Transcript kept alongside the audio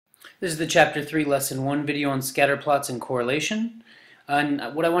This is the Chapter 3, Lesson 1 video on scatterplots and correlation. And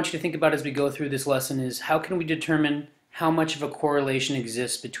what I want you to think about as we go through this lesson is how can we determine how much of a correlation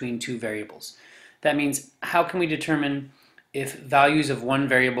exists between two variables. That means how can we determine if values of one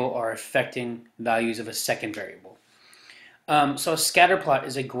variable are affecting values of a second variable. So a scatterplot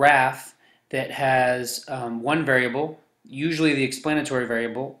is a graph that has one variable, usually the explanatory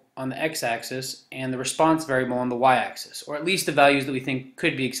variable, on the x-axis and the response variable on the y-axis, or at least the values that we think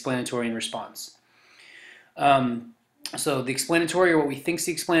could be explanatory in response. So the explanatory, or what we think is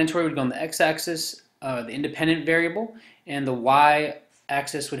the explanatory, would go on the x-axis, the independent variable, and the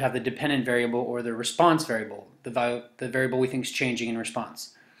y-axis would have the dependent variable, or the response variable, the variable we think is changing in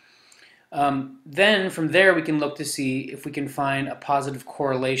response. Then from there we can look to see if we can find a positive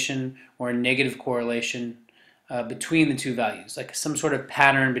correlation or a negative correlation between the two values, like some sort of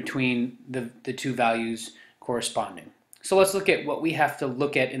pattern between the two values corresponding. So let's look at what we have to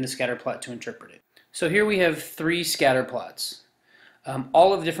look at in the scatterplot to interpret it. So here we have three scatterplots,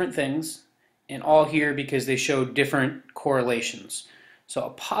 all of different things, and all here because they show different correlations. So a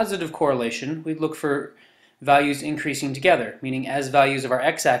positive correlation, we'd look for values increasing together, meaning as values of our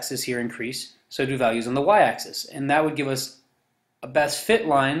x-axis here increase, so do values on the y-axis. And that would give us a best fit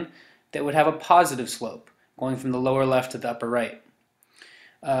line that would have a positive slope, going from the lower left to the upper right.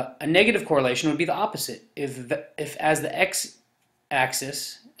 A negative correlation would be the opposite. If as the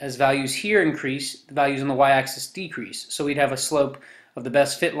x-axis, as values here increase, the values on the y-axis decrease. So we'd have a slope of the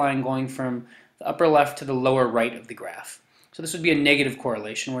best fit line going from the upper left to the lower right of the graph. So this would be a negative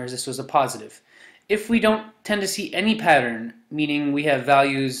correlation, whereas this was a positive. If we don't tend to see any pattern, meaning we have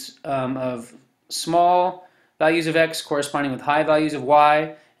values of small values of x corresponding with high values of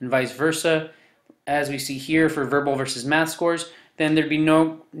y, and vice versa, as we see here for verbal versus math scores, then there would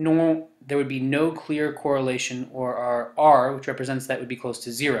be no clear correlation, or our R, which represents that, would be close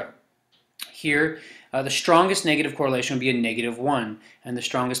to 0. Here, the strongest negative correlation would be a -1, and the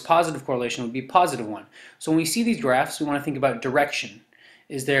strongest positive correlation would be +1. So when we see these graphs, we want to think about direction.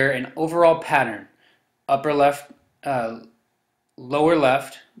 Is there an overall pattern? Upper left, lower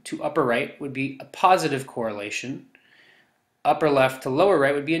left to upper right would be a positive correlation. Upper left to lower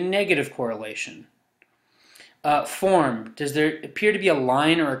right would be a negative correlation. Form, does there appear to be a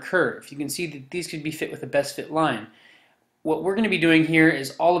line or a curve? You can see that these could be fit with a best fit line. What we're going to be doing here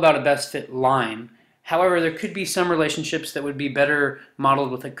is all about a best fit line. However, there could be some relationships that would be better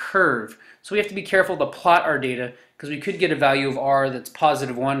modeled with a curve. So we have to be careful to plot our data, because we could get a value of R that's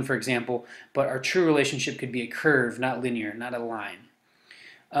 +1, for example, but our true relationship could be a curve, not linear, not a line.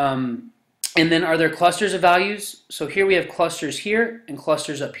 And then are there clusters of values? So here we have clusters here and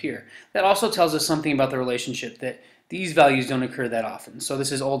clusters up here. That also tells us something about the relationship, that these values don't occur that often. So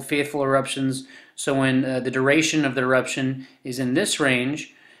this is Old Faithful eruptions. So when the duration of the eruption is in this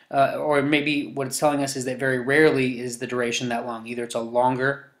range, or maybe what it's telling us is that very rarely is the duration that long. Either it's a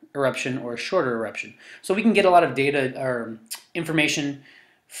longer eruption or a shorter eruption. So we can get a lot of data or information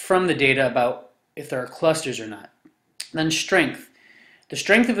from the data about if there are clusters or not. Then strength. The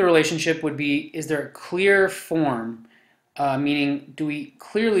strength of the relationship would be, is there a clear form, meaning do we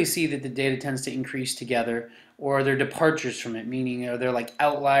clearly see that the data tends to increase together, or are there departures from it, meaning are there like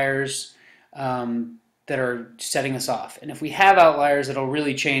outliers that are setting us off? And if we have outliers, it'll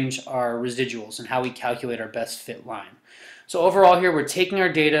really change our residuals and how we calculate our best fit line. So overall here, we're taking our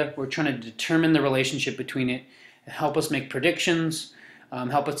data, we're trying to determine the relationship between it, and help us make predictions,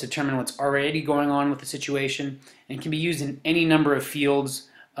 help us determine what's already going on with the situation, and can be used in any number of fields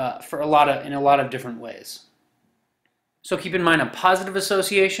in a lot of different ways. So keep in mind, a positive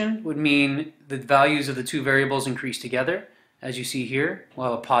association would mean the values of the two variables increase together. As you see here, we'll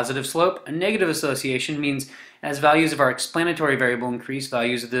have a positive slope. A negative association means as values of our explanatory variable increase,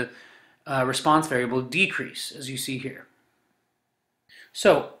 values of the response variable decrease, as you see here.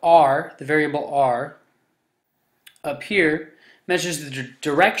 So R, the variable R, up here, measures the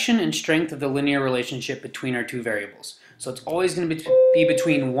direction and strength of the linear relationship between our two variables. So it's always going to be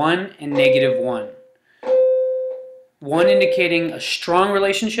between 1 and -1. 1 indicating a strong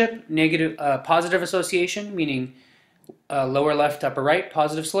relationship, positive association, meaning lower left, upper right,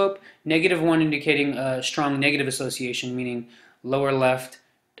 positive slope. -1 indicating a strong negative association, meaning lower left,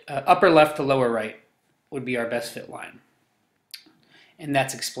 upper left to lower right would be our best fit line. And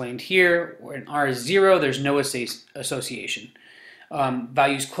that's explained here. When R is 0, there's no association.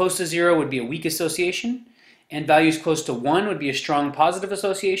 Values close to 0 would be a weak association, and values close to 1 would be a strong positive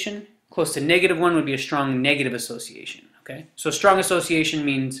association. Close to -1 would be a strong negative association. Okay, so strong association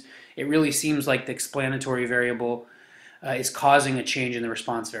means it really seems like the explanatory variable is causing a change in the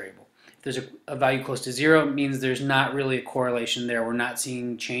response variable. If there's a value close to 0, it means there's not really a correlation there. We're not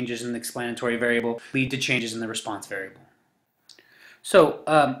seeing changes in the explanatory variable lead to changes in the response variable. So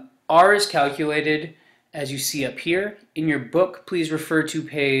R is calculated as you see up here. In your book, please refer to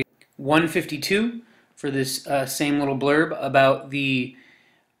page 152 for this same little blurb about the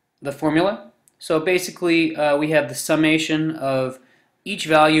formula. So basically, we have the summation of each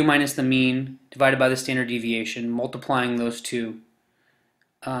value minus the mean divided by the standard deviation, multiplying those two,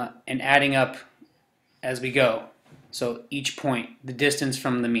 and adding up as we go. So each point, the distance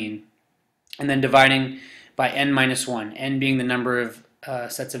from the mean, and then dividing by n minus 1, n being the number of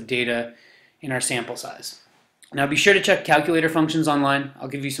sets of data in our sample size. Now be sure to check calculator functions online. I'll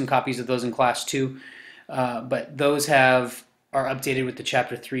give you some copies of those in class too, but those are updated with the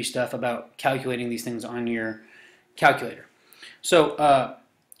chapter 3 stuff about calculating these things on your calculator. So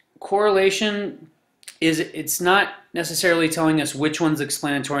correlation it's not necessarily telling us which one's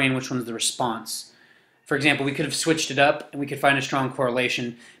explanatory and which one's the response. For example, we could have switched it up and we could find a strong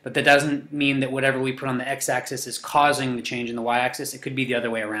correlation, but that doesn't mean that whatever we put on the x-axis is causing the change in the y-axis. It could be the other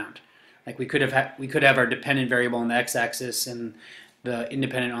way around. Like we could have our dependent variable on the x-axis and the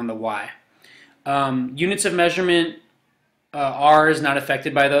independent on the y. Units of measurement, R is not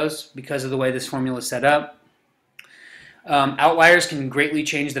affected by those because of the way this formula is set up. Outliers can greatly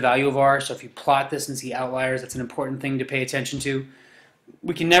change the value of R, so if you plot this and see outliers, that's an important thing to pay attention to.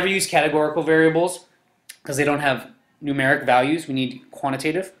 We can never use categorical variables because they don't have numeric values. We need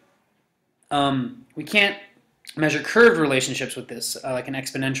quantitative. We can't measure curved relationships with this, like an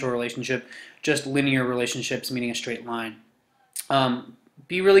exponential relationship, just linear relationships, meaning a straight line.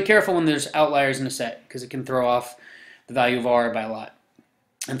 Be really careful when there's outliers in a set because it can throw off the value of R by a lot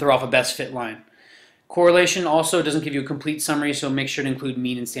and throw off a best fit line. Correlation also doesn't give you a complete summary, so make sure to include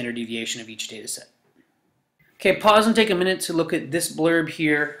mean and standard deviation of each data set. Okay, pause and take a minute to look at this blurb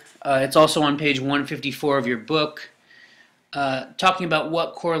here. It's also on page 154 of your book, talking about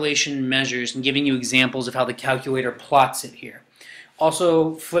what correlation measures and giving you examples of how the calculator plots it here.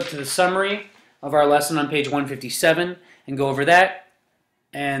 Also, flip to the summary of our lesson on page 157 and go over that,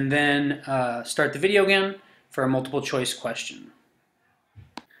 and then start the video again for a multiple choice question.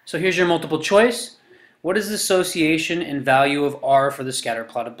 So here's your multiple choice. What is the association and value of R for the scatter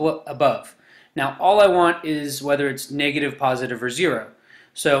plot above? Now all I want is whether it's negative, positive, or 0.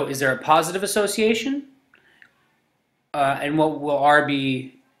 So is there a positive association? And what will R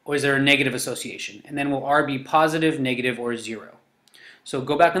be, or is there a negative association? And then will R be positive, negative, or 0? So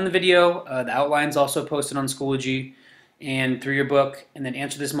go back on the video. The outline's also posted on Schoology and through your book, and then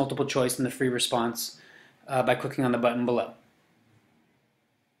answer this multiple choice in the free response by clicking on the button below.